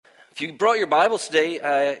If you brought your Bibles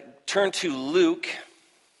today, turn to Luke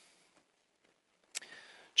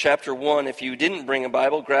chapter 1. If you didn't bring a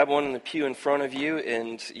Bible, grab one in the pew in front of you,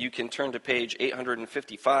 and you can turn to page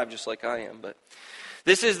 855, just like I am. But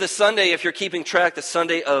this is the Sunday, if you're keeping track, the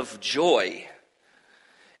Sunday of joy.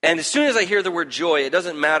 And as soon as I hear the word joy, it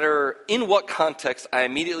doesn't matter in what context, I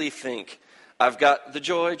immediately think, I've got the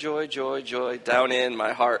joy, joy, joy, joy down in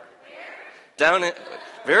my heart. Down in,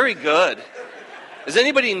 very good. Does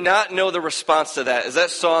anybody not know the response to that? Is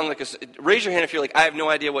that song like raise your hand if you're like, I have no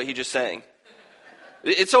idea what he just sang.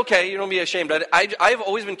 It's okay, you don't be ashamed. I've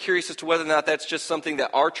always been curious as to whether or not that's just something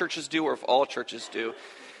that our churches do or if all churches do.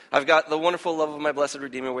 I've got the wonderful love of my blessed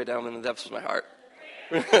Redeemer way down in the depths of my heart.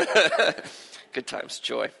 Good times,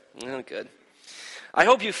 joy. Oh, good. I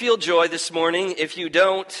hope you feel joy this morning. If you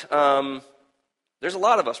don't, there's a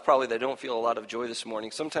lot of us probably that don't feel a lot of joy this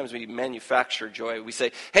morning. Sometimes we manufacture joy. We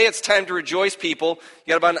say, hey, it's time to rejoice, people.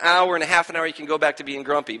 You got about an hour and a half an hour, you can go back to being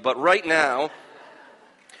grumpy. But right now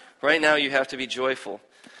you have to be joyful.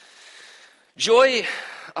 Joy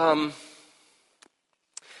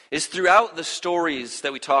is throughout the stories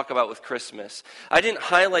that we talk about with Christmas. I didn't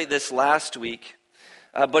highlight this last week,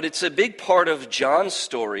 but it's a big part of John's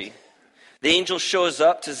story. The angel shows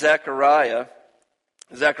up to Zechariah.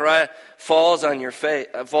 Zechariah falls on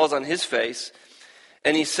his face,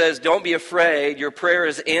 and he says, "Don't be afraid. Your prayer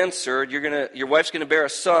is answered. Your wife's gonna bear a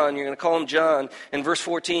son. You're gonna call him John." In verse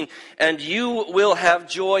 14, "And you will have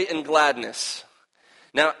joy and gladness."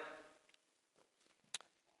 Now,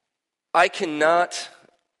 I cannot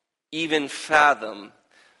even fathom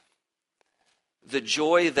the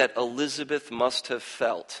joy that Elizabeth must have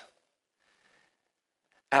felt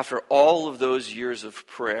after all of those years of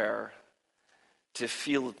prayer to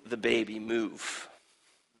feel the baby move.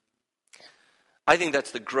 I think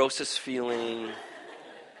that's the grossest feeling.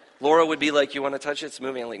 Laura would be like, "You want to touch it? It's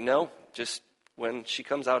moving." I'm like, "No, just when she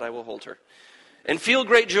comes out, I will hold her." And feel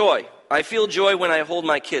great joy. I feel joy when I hold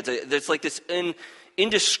my kids. There's like this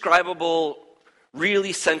indescribable,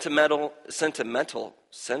 really sentimental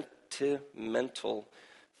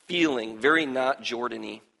feeling, very not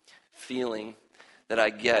Jordan-y feeling that I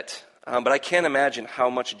get. But I can't imagine how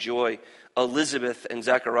much joy Elizabeth and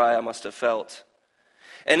Zechariah must have felt.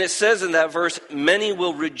 And it says in that verse, many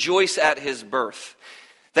will rejoice at his birth.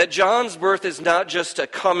 That John's birth is not just a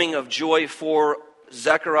coming of joy for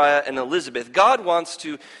Zechariah and Elizabeth. God wants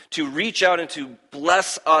to reach out and to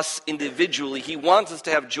bless us individually. He wants us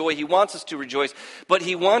to have joy. He wants us to rejoice. But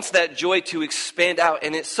he wants that joy to expand out.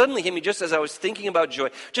 And it suddenly hit me just as I was thinking about joy,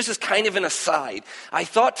 just as kind of an aside. I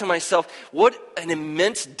thought to myself, what an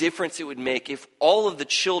immense difference it would make if all of the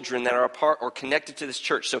children that are a part or connected to this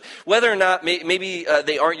church, so whether or not maybe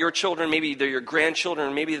they aren't your children, maybe they're your grandchildren,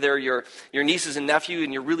 or maybe they're your nieces and nephew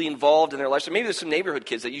and you're really involved in their lives, or maybe there's some neighborhood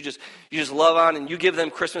kids that you just love on and you give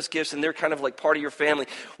them Christmas gifts and they're kind of like part of your family.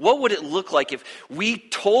 What would it look like if we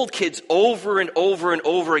told kids over and over and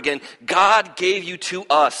over again, God gave you to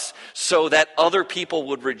us so that other people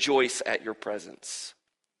would rejoice at your presence?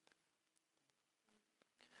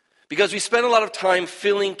 Because we spend a lot of time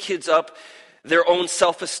filling kids up their own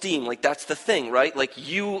self-esteem. Like that's the thing, right? Like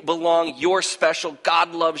you belong, you're special,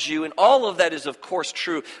 God loves you, and all of that is of course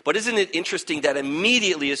true. But isn't it interesting that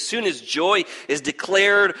immediately, as soon as joy is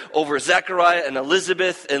declared over Zechariah and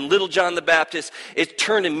Elizabeth and little John the Baptist, it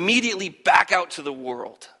turned immediately back out to the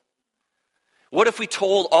world? What if we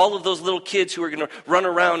told all of those little kids who are going to run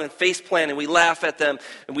around and face plant and we laugh at them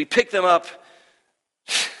and we pick them up,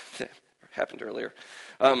 that happened earlier,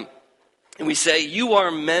 and we say, you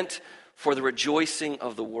are meant for the rejoicing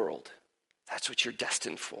of the world. That's what you're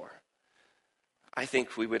destined for. I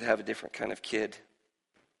think we would have a different kind of kid.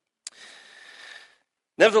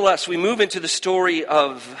 Nevertheless, we move into the story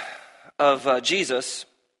of Jesus.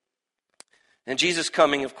 And Jesus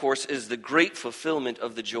coming, of course, is the great fulfillment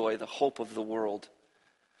of the joy, the hope of the world.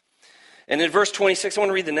 And in verse 26, I want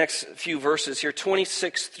to read the next few verses here,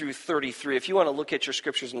 26 through 33. If you want to look at your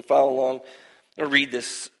scriptures and follow along, I'll read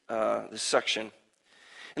this section.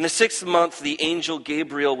 In the 6th month, the angel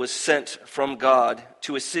Gabriel was sent from God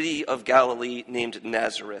to a city of Galilee named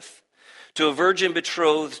Nazareth, to a virgin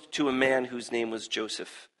betrothed to a man whose name was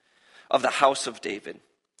Joseph, of the house of David.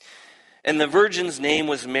 And the virgin's name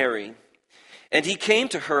was Mary. And he came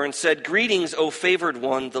to her and said, "Greetings, O favored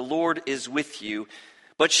one, the Lord is with you."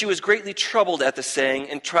 But she was greatly troubled at the saying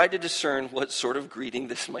and tried to discern what sort of greeting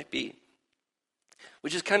this might be.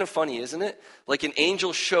 Which is kind of funny, isn't it? Like an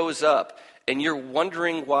angel shows up and you're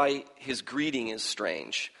wondering why his greeting is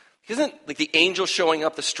strange. Isn't like the angel showing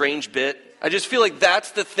up the strange bit? I just feel like that's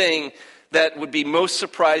the thing that would be most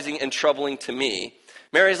surprising and troubling to me.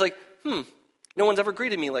 Mary's like, No one's ever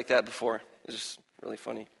greeted me like that before. It's just really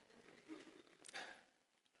funny.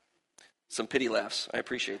 Some pity laughs. I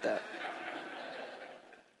appreciate that.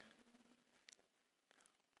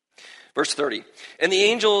 Verse 30. And the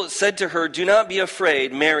angel said to her, "Do not be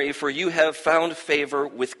afraid, Mary, for you have found favor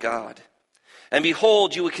with God. And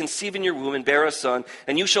behold, you will conceive in your womb and bear a son,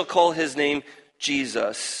 and you shall call his name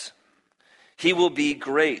Jesus. He will be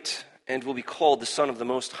great and will be called the Son of the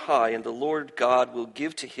Most High, and the Lord God will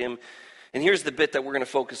give to him," and here's the bit that we're going to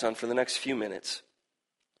focus on for the next few minutes.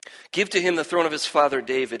 "Give to him the throne of his father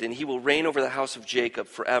David, and he will reign over the house of Jacob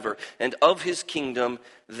forever, and of his kingdom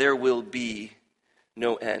there will be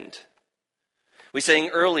no end." We sang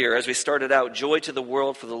earlier, as we started out, "Joy to the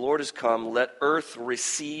world, for the Lord is come. Let earth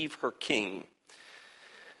receive her King."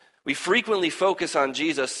 We frequently focus on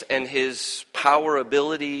Jesus and his power,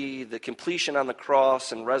 ability, the completion on the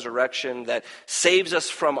cross and resurrection that saves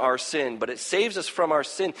us from our sin. But it saves us from our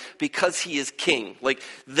sin because he is king. Like,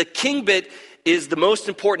 the king bit is the most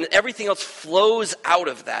important. Everything else flows out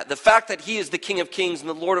of that. The fact that he is the King of Kings and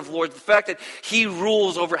the Lord of Lords, the fact that he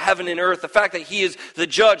rules over heaven and earth, the fact that he is the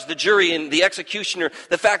judge, the jury, and the executioner,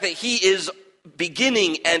 the fact that he is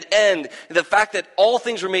beginning and end, the fact that all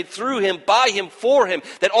things were made through him, by him, for him,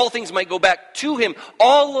 that all things might go back to him,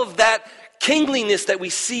 all of that kingliness that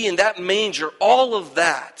we see in that manger, all of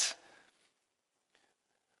that,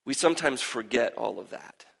 we sometimes forget all of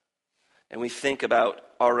that. And we think about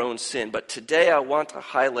our own sin. But today I want to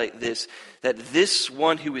highlight this, that this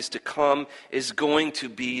one who is to come is going to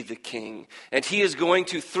be the king. And he is going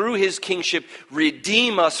to, through his kingship,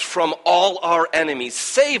 redeem us from all our enemies,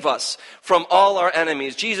 save us from all our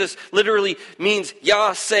enemies. Jesus literally means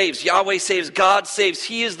Yah saves, Yahweh saves, God saves.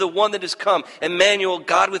 He is the one that has come, Emmanuel,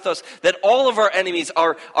 God with us, that all of our enemies,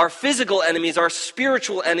 our physical enemies, our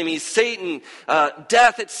spiritual enemies, Satan,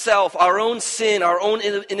 death itself, our own sin, our own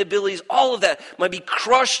inabilities, all of that might be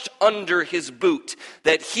crushed under his boot,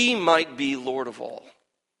 that he might be Lord of all.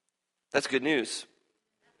 That's good news.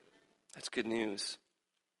 That's good news.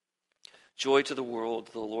 Joy to the world,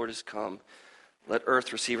 the Lord has come. Let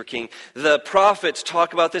earth receive her King. The prophets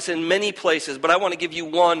talk about this in many places, but I want to give you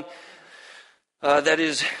one that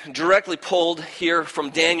is directly pulled here from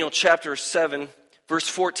Daniel chapter 7, verse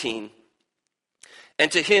 14.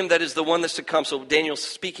 "And to him that is the one that's to come," so Daniel's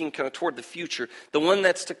speaking kind of toward the future, "the one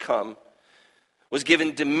that's to come was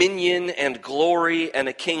given dominion and glory and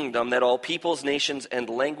a kingdom that all peoples, nations, and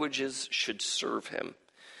languages should serve him.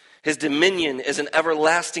 His dominion is an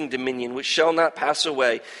everlasting dominion which shall not pass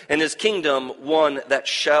away, and his kingdom one that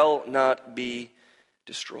shall not be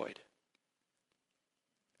destroyed."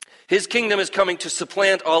 His kingdom is coming to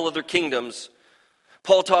supplant all other kingdoms.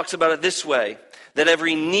 Paul talks about it this way, that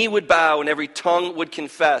every knee would bow and every tongue would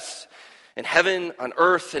confess in heaven, on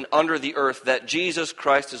earth, and under the earth, that Jesus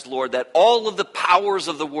Christ is Lord, that all of the powers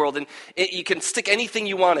of the world, and you can stick anything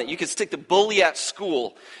you want in. You can stick the bully at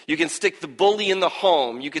school. You can stick the bully in the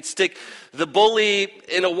home. You could stick the bully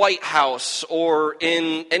in a White House or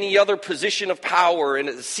in any other position of power, in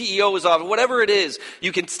the CEO's office, whatever it is.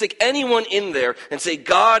 You can stick anyone in there and say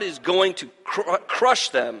God is going to crush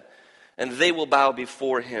them, and they will bow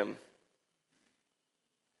before him.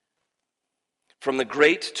 From the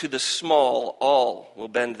great to the small, all will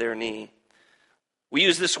bend their knee. We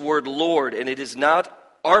use this word Lord, and it is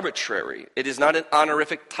not arbitrary. It is not an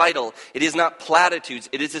honorific title. It is not platitudes.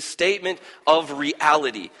 It is a statement of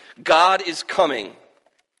reality. God is coming,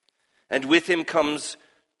 and with him comes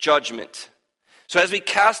judgment. So as we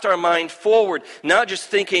cast our mind forward, not just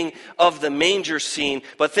thinking of the manger scene,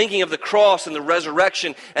 but thinking of the cross and the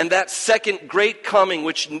resurrection and that second great coming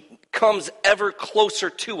which comes ever closer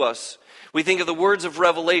to us, we think of the words of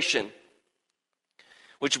Revelation,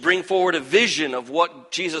 which bring forward a vision of what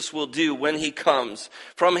Jesus will do when he comes.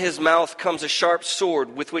 From his mouth comes a sharp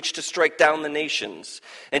sword with which to strike down the nations,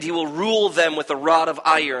 and he will rule them with a rod of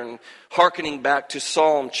iron, hearkening back to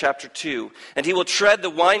Psalm chapter 2. And he will tread the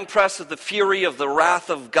winepress of the fury of the wrath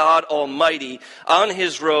of God Almighty. On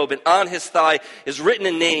his robe and on his thigh is written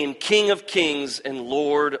a name, King of Kings and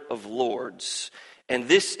Lord of Lords. And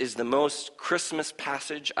this is the most Christmas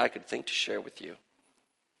passage I could think to share with you,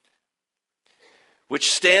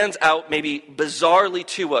 which stands out maybe bizarrely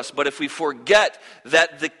to us. But if we forget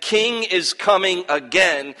that the King is coming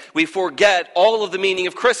again, we forget all of the meaning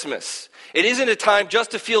of Christmas. It isn't a time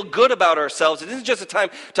just to feel good about ourselves. It isn't just a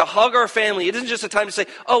time to hug our family. It isn't just a time to say,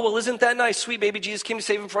 oh, well, isn't that nice? Sweet baby Jesus came to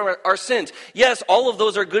save him from our sins. Yes, all of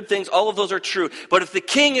those are good things. All of those are true. But if the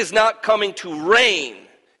King is not coming to reign,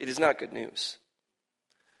 it is not good news.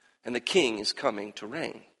 And the King is coming to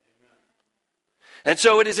reign. And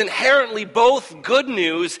so it is inherently both good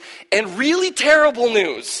news and really terrible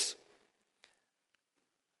news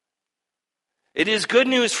It is good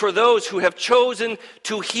news for those who have chosen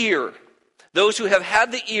to hear, those who have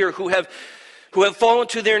had the ear, who have fallen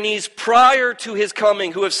to their knees prior to his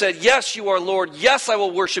coming, who have said, yes, you are Lord. Yes, I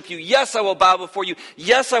will worship you. Yes, I will bow before you.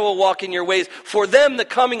 Yes, I will walk in your ways. For them, the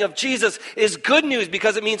coming of Jesus is good news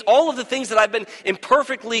because it means all of the things that I've been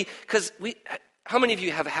imperfectly, how many of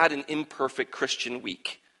you have had an imperfect Christian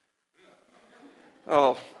week?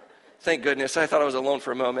 Oh, thank goodness. I thought I was alone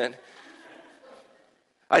for a moment.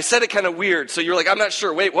 I said it kind of weird, so you're like, I'm not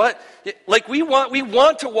sure. Wait, what? Like we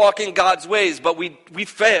want to walk in God's ways, but we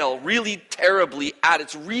fail really terribly at it.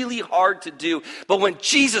 It's really hard to do. But when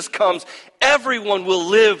Jesus comes, everyone will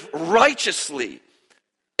live righteously.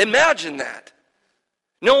 Imagine that.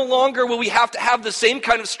 No longer will we have to have the same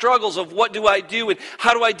kind of struggles of what do I do and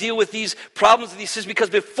how do I deal with these problems, these sins, because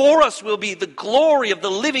before us will be the glory of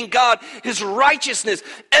the living God, his righteousness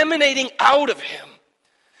emanating out of him.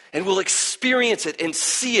 And we'll experience it and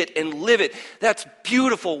see it and live it. That's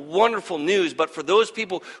beautiful, wonderful news. But for those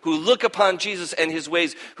people who look upon Jesus and his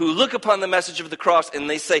ways, who look upon the message of the cross and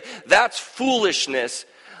they say, that's foolishness.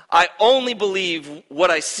 I only believe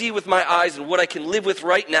what I see with my eyes and what I can live with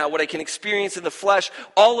right now, what I can experience in the flesh,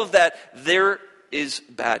 all of that. There is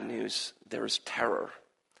bad news. There is terror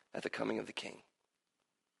at the coming of the King.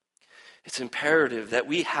 It's imperative that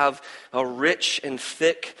we have a rich and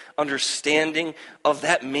thick understanding of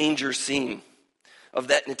that manger scene, of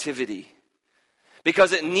that nativity.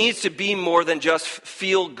 Because it needs to be more than just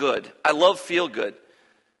feel good. I love feel good.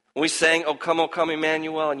 When we sang, oh come,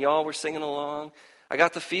 Emmanuel, and y'all were singing along. I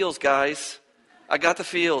got the feels, guys. I got the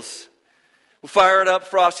feels. We fired up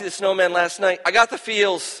Frosty the Snowman last night. I got the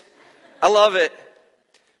feels. I love it.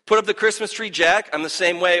 Put up the Christmas tree, Jack. I'm the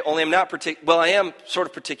same way, only I'm not particular. Well, I am sort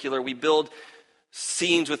of particular. We build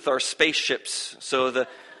scenes with our spaceships. So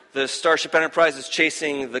the Starship Enterprise is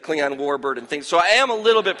chasing the Klingon warbird and things. So I am a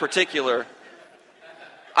little bit particular.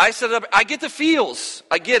 I set it up. I get the feels.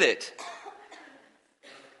 I get it.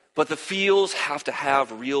 But the feels have to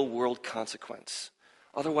have real world consequence.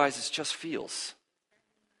 Otherwise, it's just feels.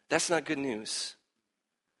 That's not good news.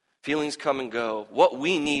 Feelings come and go. What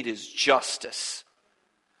we need is justice.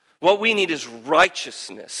 What we need is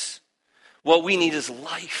righteousness. What we need is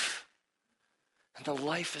life. And the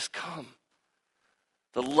life has come.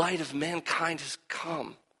 The light of mankind has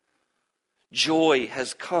come. Joy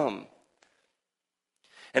has come.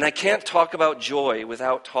 And I can't talk about joy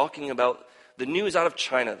without talking about the news out of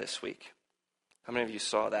China this week. How many of you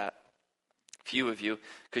saw that? A few of you,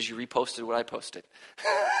 because you reposted what I posted.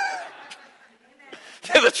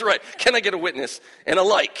 Yeah, that's right. Can I get a witness and a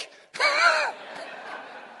like?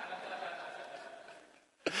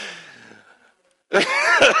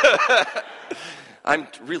 I'm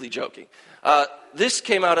really joking. This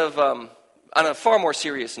came out of, on a far more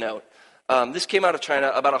serious note, this came out of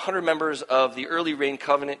China. About 100 members of the Early Rain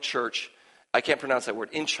Covenant Church, I can't pronounce that word,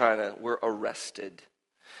 in China, were arrested.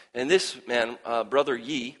 And this man, Brother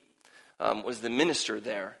Yi, was the minister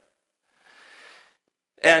there.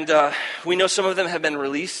 And we know some of them have been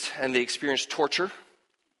released and they experienced torture.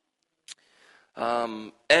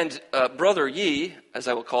 And Brother Yi, as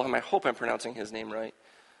I will call him, I hope I'm pronouncing his name right,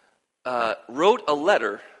 wrote a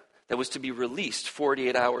letter that was to be released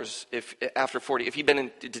 48 hours if he'd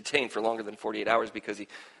been detained for longer than 48 hours because he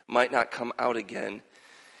might not come out again.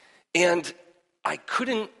 And I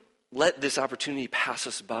couldn't let this opportunity pass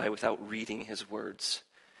us by without reading his words.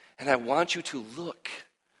 And I want you to look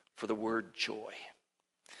for the word joy.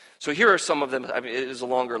 So here are some of them. I mean, it is a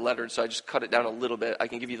longer letter, so I just cut it down a little bit. I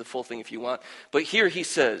can give you the full thing if you want. But here he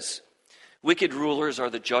says, wicked rulers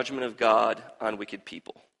are the judgment of God on wicked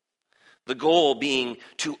people. The goal being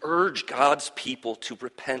to urge God's people to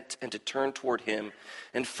repent and to turn toward him.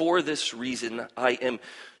 And for this reason, I am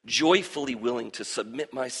joyfully willing to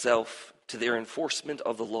submit myself to their enforcement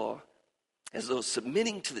of the law, as though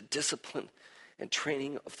submitting to the discipline and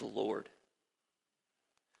training of the Lord.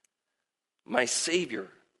 My Savior,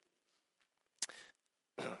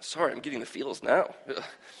 sorry, I'm getting the feels now.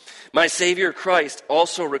 My Savior Christ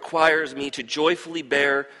also requires me to joyfully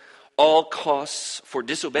bear all costs for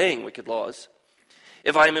disobeying wicked laws.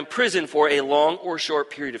 If I am in prison for a long or short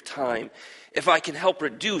period of time, if I can help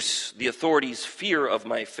reduce the authorities' fear of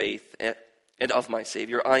my faith and of my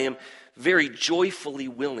Savior, I am very joyfully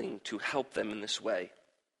willing to help them in this way.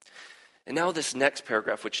 And now this next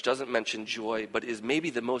paragraph, which doesn't mention joy, but is maybe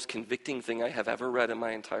the most convicting thing I have ever read in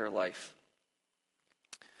my entire life.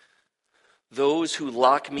 Those who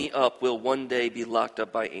lock me up will one day be locked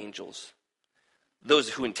up by angels. Those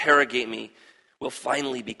who interrogate me will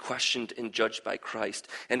finally be questioned and judged by Christ.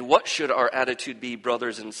 And what should our attitude be,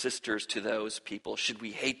 brothers and sisters, to those people? Should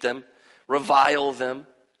we hate them, revile them,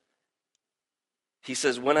 He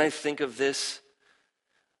says, when I think of this,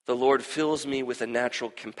 the Lord fills me with a natural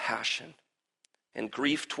compassion and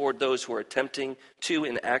grief toward those who are attempting to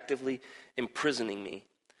and actively imprisoning me.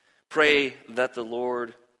 Pray that the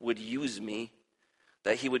Lord would use me,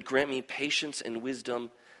 that he would grant me patience and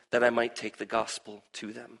wisdom, that I might take the gospel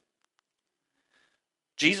to them.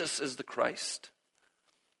 Jesus is the Christ,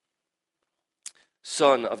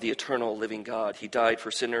 Son of the eternal living God. He died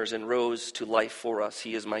for sinners and rose to life for us.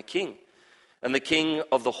 He is my King, and the King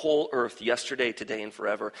of the whole earth, yesterday, today, and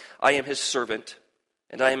forever. I am his servant,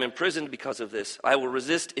 and I am imprisoned because of this. I will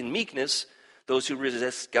resist in meekness those who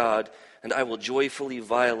resist God, and I will joyfully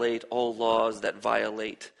violate all laws that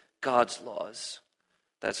violate God's laws.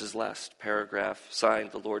 That's his last paragraph.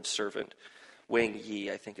 Signed, the Lord's servant, Wang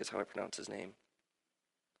Yi, I think is how I pronounce his name.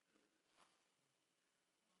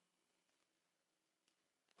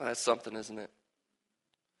 Well, that's something, isn't it?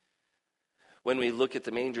 When we look at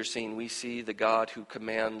the manger scene, we see the God who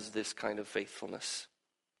commands this kind of faithfulness.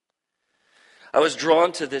 I was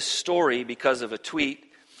drawn to this story because of a tweet.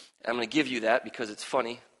 I'm going to give you that because it's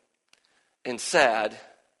funny and sad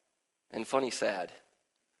and funny sad.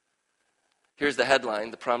 Here's the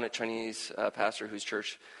headline: the prominent Chinese pastor whose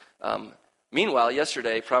church. Meanwhile,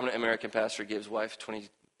 yesterday, prominent American pastor gives wife $220,000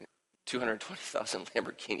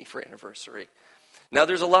 Lamborghini for anniversary. Now,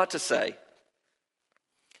 there's a lot to say.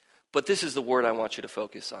 But this is the word I want you to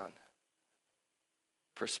focus on.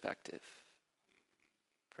 Perspective.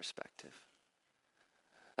 Perspective.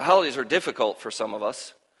 The holidays are difficult for some of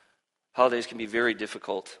us. Holidays can be very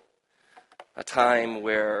difficult. A time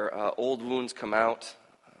where old wounds come out.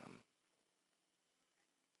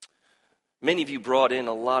 Many of you brought in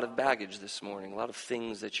a lot of baggage this morning, a lot of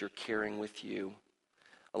things that you're carrying with you,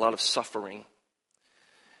 a lot of suffering.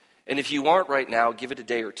 And if you aren't right now, give it a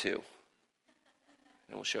day or two.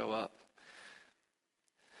 And will show up.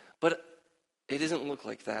 But it doesn't look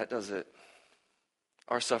like that, does it?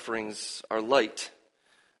 Our sufferings are light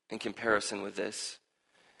in comparison with this.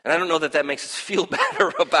 And I don't know that that makes us feel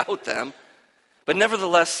better about them. But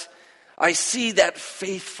nevertheless, I see that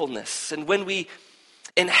faithfulness. And when we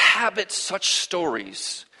inhabit such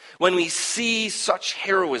stories, when we see such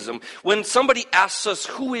heroism, when somebody asks us,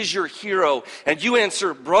 who is your hero? And you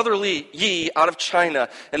answer, Brother Li Yi out of China.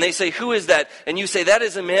 And they say, who is that? And you say, that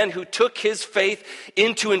is a man who took his faith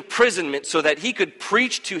into imprisonment so that he could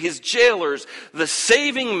preach to his jailers the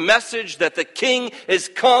saving message that the king is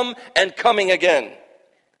come and coming again.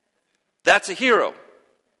 That's a hero.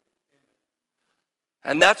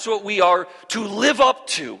 And that's what we are to live up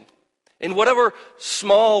to in whatever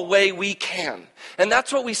small way we can. And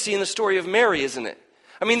that's what we see in the story of Mary, isn't it?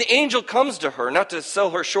 I mean, the angel comes to her, not to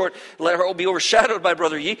sell her short, let her be overshadowed by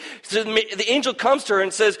Brother Yi. So the angel comes to her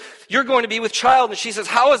and says, you're going to be with child. And she says,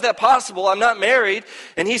 how is that possible? I'm not married.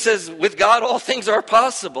 And he says, with God, all things are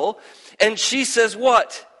possible. And she says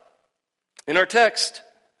what? In our text,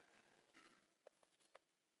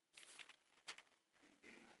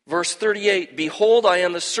 verse 38, behold, I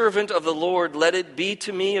am the servant of the Lord. Let it be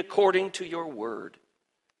to me according to your word.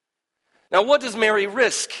 Now, what does Mary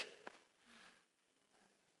risk?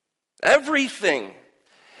 Everything.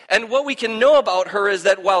 And what we can know about her is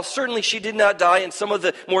that while certainly she did not die and some of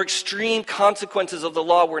the more extreme consequences of the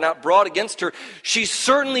law were not brought against her, she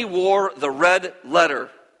certainly wore the red letter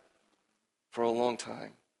for a long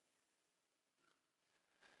time.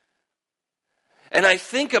 And I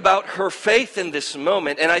think about her faith in this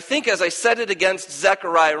moment, and I think as I said it against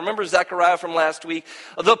Zechariah, remember Zechariah from last week?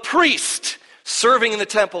 The priest serving in the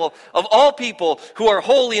temple of all people who are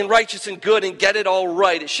holy and righteous and good and get it all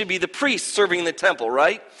right. It should be the priest serving in the temple,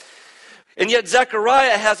 right? And yet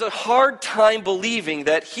Zechariah has a hard time believing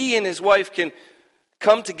that he and his wife can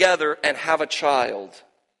come together and have a child.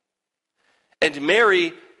 And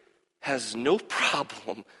Mary has no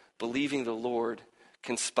problem believing the Lord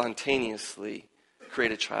can spontaneously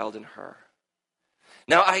create a child in her.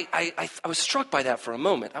 Now, I was struck by that for a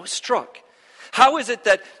moment. I was struck. How is it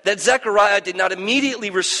that Zechariah did not immediately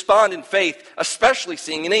respond in faith, especially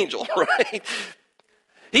seeing an angel, right?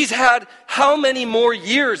 He's had how many more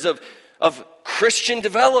years of Christian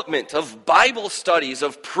development, of Bible studies,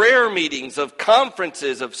 of prayer meetings, of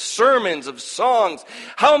conferences, of sermons, of songs?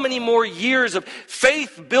 How many more years of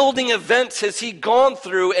faith-building events has he gone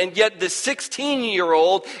through, and yet the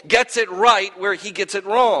 16-year-old gets it right where he gets it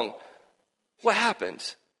wrong? What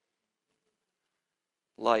happened?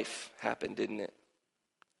 Life happened, didn't it?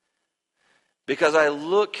 Because I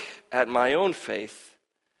look at my own faith,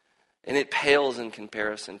 and it pales in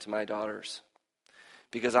comparison to my daughter's.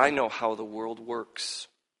 Because I know how the world works.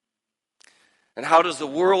 And how does the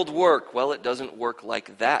world work? Well, it doesn't work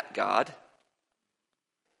like that, God.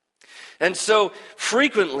 And so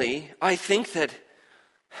frequently, I think that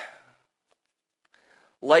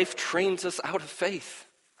life trains us out of faith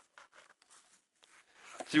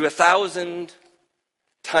through 1,000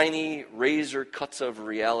 tiny razor cuts of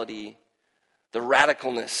reality. The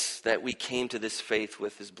radicalness that we came to this faith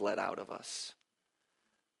with is bled out of us.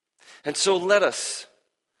 And so let us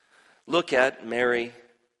look at Mary,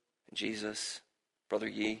 Jesus, Brother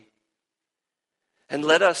Yi, and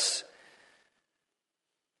let us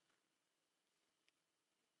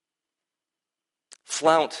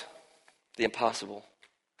flaunt the impossible.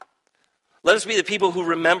 Let us be the people who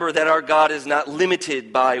remember that our God is not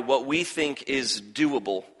limited by what we think is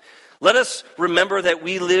doable. Let us remember that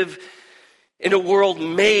we live in a world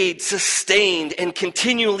made, sustained, and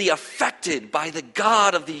continually affected by the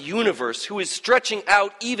God of the universe, who is stretching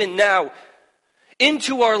out even now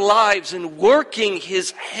into our lives and working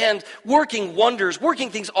his hand, working wonders,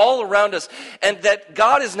 working things all around us, and that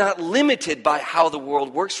God is not limited by how the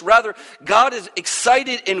world works. Rather, God is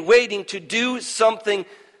excited and waiting to do something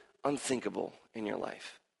unthinkable in your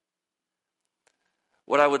life.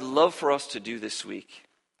 What I would love for us to do this week,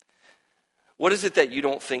 what is it that you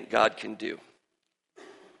don't think God can do?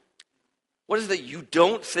 What is it that you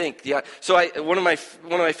don't think? One of my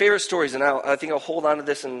favorite stories, and I think I'll hold on to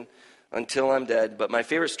this until I'm dead, but my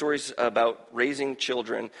favorite stories about raising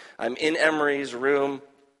children. I'm in Emery's room,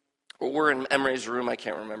 or we're in Emery's room, I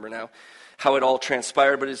can't remember now how it all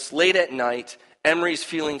transpired, but it's late at night, Emery's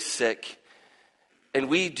feeling sick, and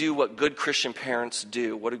we do what good Christian parents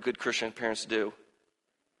do. What do good Christian parents do?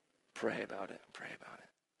 Pray about it.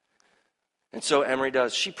 And so Emery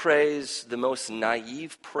does. She prays the most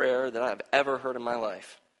naive prayer that I've ever heard in my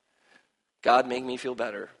life. God, make me feel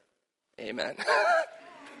better. Amen.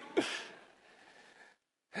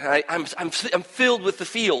 And I'm filled with the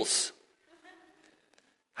feels.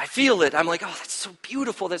 I feel it. I'm like, oh, that's so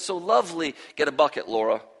beautiful. That's so lovely. Get a bucket,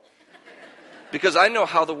 Laura. Because I know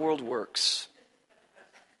how the world works.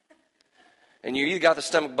 And you either got the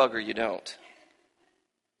stomach bug or you don't.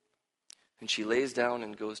 And she lays down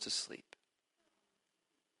and goes to sleep.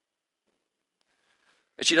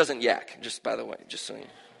 And she doesn't yak, just by the way, just so you know.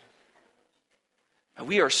 And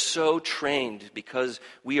we are so trained because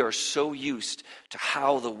we are so used to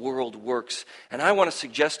how the world works. And I want to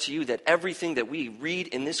suggest to you that everything that we read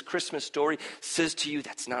in this Christmas story says to you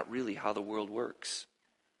that's not really how the world works.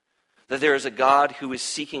 That there is a God who is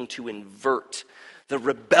seeking to invert the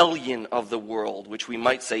rebellion of the world, which we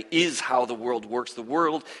might say is how the world works. The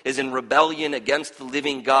world is in rebellion against the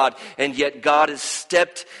living God, and yet God has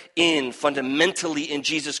stepped in fundamentally in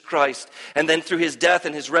Jesus Christ, and then through his death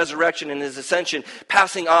and his resurrection and his ascension,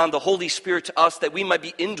 passing on the Holy Spirit to us that we might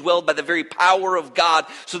be indwelled by the very power of God,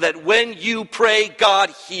 so that when you pray, God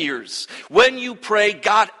hears. When you pray,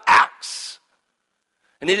 God acts.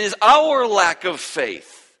 And it is our lack of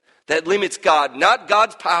faith that limits God, not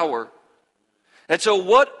God's power. And so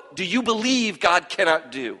what do you believe God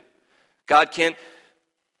cannot do? God can't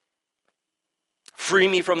free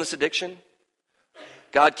me from this addiction.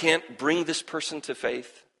 God can't bring this person to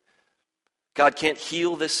faith. God can't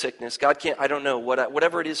heal this sickness. God can't, I don't know,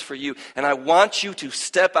 whatever it is for you. And I want you to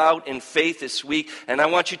step out in faith this week. And I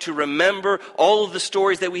want you to remember all of the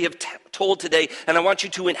stories that we have told today. And I want you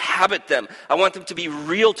to inhabit them. I want them to be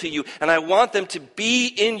real to you. And I want them to be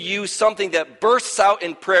in you something that bursts out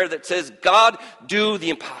in prayer that says, God, do the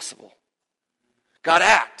impossible. God,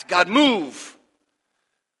 act. God, move.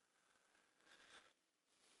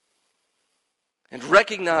 And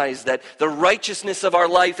recognize that the righteousness of our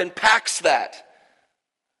life impacts that.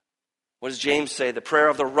 What does James say? The prayer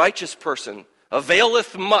of the righteous person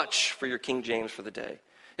availeth much, for your King James for the day.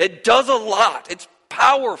 It does a lot. It's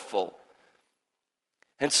powerful.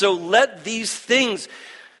 And so let these things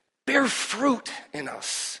bear fruit in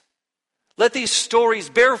us. Let these stories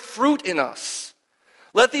bear fruit in us.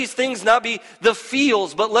 Let these things not be the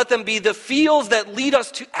feels, but let them be the feels that lead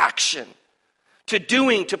us to action. To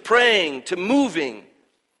doing, to praying, to moving.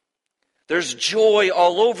 There's joy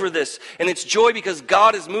all over this. And it's joy because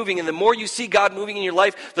God is moving. And the more you see God moving in your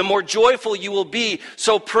life, the more joyful you will be.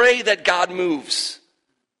 So pray that God moves.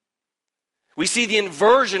 We see the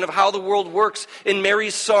inversion of how the world works in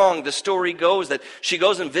Mary's song. The story goes that she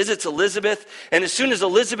goes and visits Elizabeth. And as soon as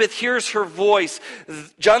Elizabeth hears her voice,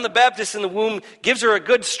 John the Baptist in the womb gives her a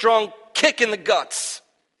good strong kick in the guts.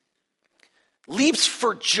 Leaps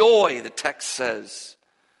for joy, the text says.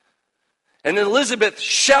 And Elizabeth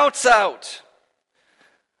shouts out,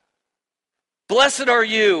 blessed are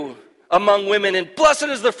you among women, and blessed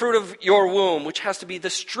is the fruit of your womb, which has to be the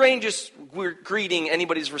strangest greeting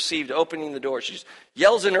anybody's received, opening the door. She just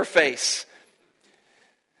yells in her face.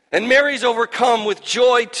 And Mary's overcome with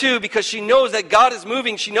joy too, because she knows that God is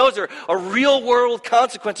moving. She knows there are real world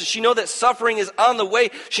consequences. She knows that suffering is on the way.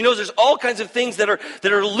 She knows there's all kinds of things that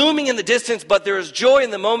are looming in the distance, but there is joy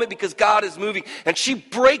in the moment because God is moving. And she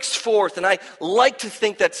breaks forth, and I like to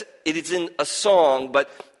think that it is in a song,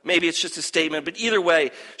 but maybe it's just a statement. But either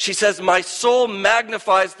way, she says, "My soul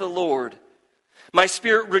magnifies the Lord. My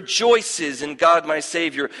spirit rejoices in God my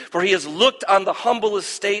Savior, for he has looked on the humble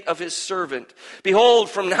estate of his servant. Behold,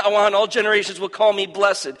 from now on all generations will call me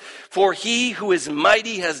blessed, for he who is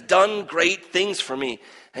mighty has done great things for me,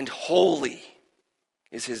 and holy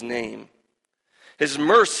is his name. His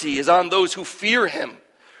mercy is on those who fear him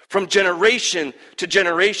from generation to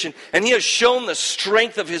generation, and he has shown the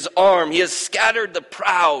strength of his arm. He has scattered the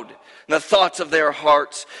proud the thoughts of their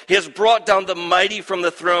hearts. He has brought down the mighty from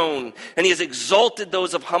the throne, and he has exalted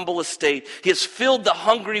those of humble estate. He has filled the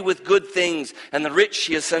hungry with good things, and the rich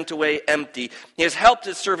he has sent away empty. He has helped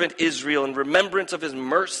his servant Israel in remembrance of his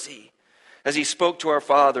mercy, as he spoke to our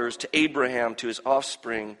fathers, to Abraham, to his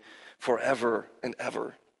offspring, forever and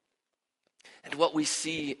ever." And what we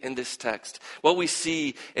see in this text, what we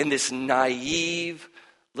see in this naive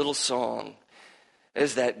little song,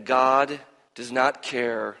 is that God does not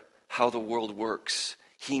care how the world works.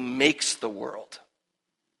 He makes the world.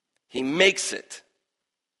 He makes it.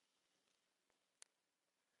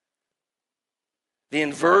 The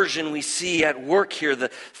inversion we see at work here, the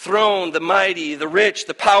throne, the mighty, the rich,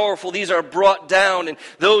 the powerful, these are brought down, and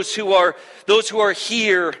those who are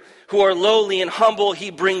here, who are lowly and humble, he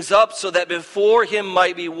brings up so that before him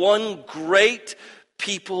might be one great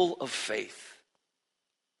people of faith.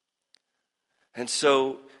 And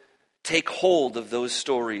so take hold of those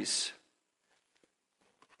stories.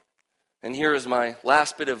 And here is my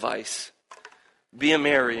last bit of advice. Be a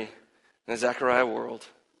Mary in a Zechariah world.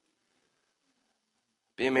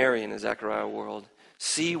 Be a Mary in a Zechariah world.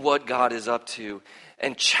 See what God is up to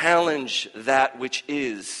and challenge that which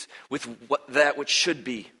is with that which should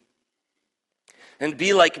be. And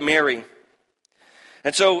be like Mary.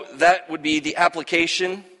 And so that would be the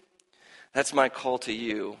application. That's my call to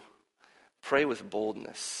you. Pray with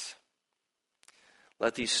boldness.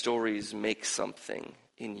 Let these stories make something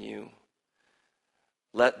in you.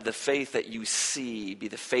 Let the faith that you see be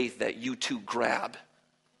the faith that you too grab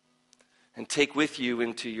and take with you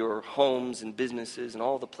into your homes and businesses and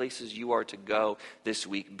all the places you are to go this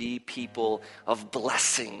week. Be people of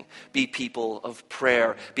blessing. Be people of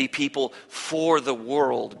prayer. Be people for the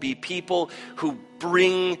world. Be people who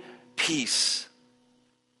bring peace.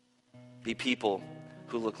 Be people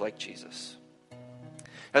who look like Jesus.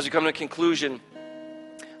 As we come to a conclusion,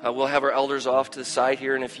 we'll have our elders off to the side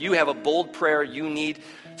here, and if you have a bold prayer, you need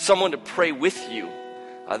someone to pray with you.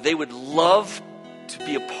 They would love to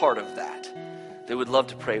be a part of that. They would love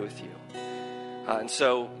to pray with you. And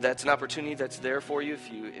so that's an opportunity that's there for you.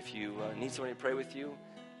 If you need somebody to pray with you,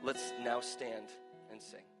 let's now stand and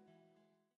sing.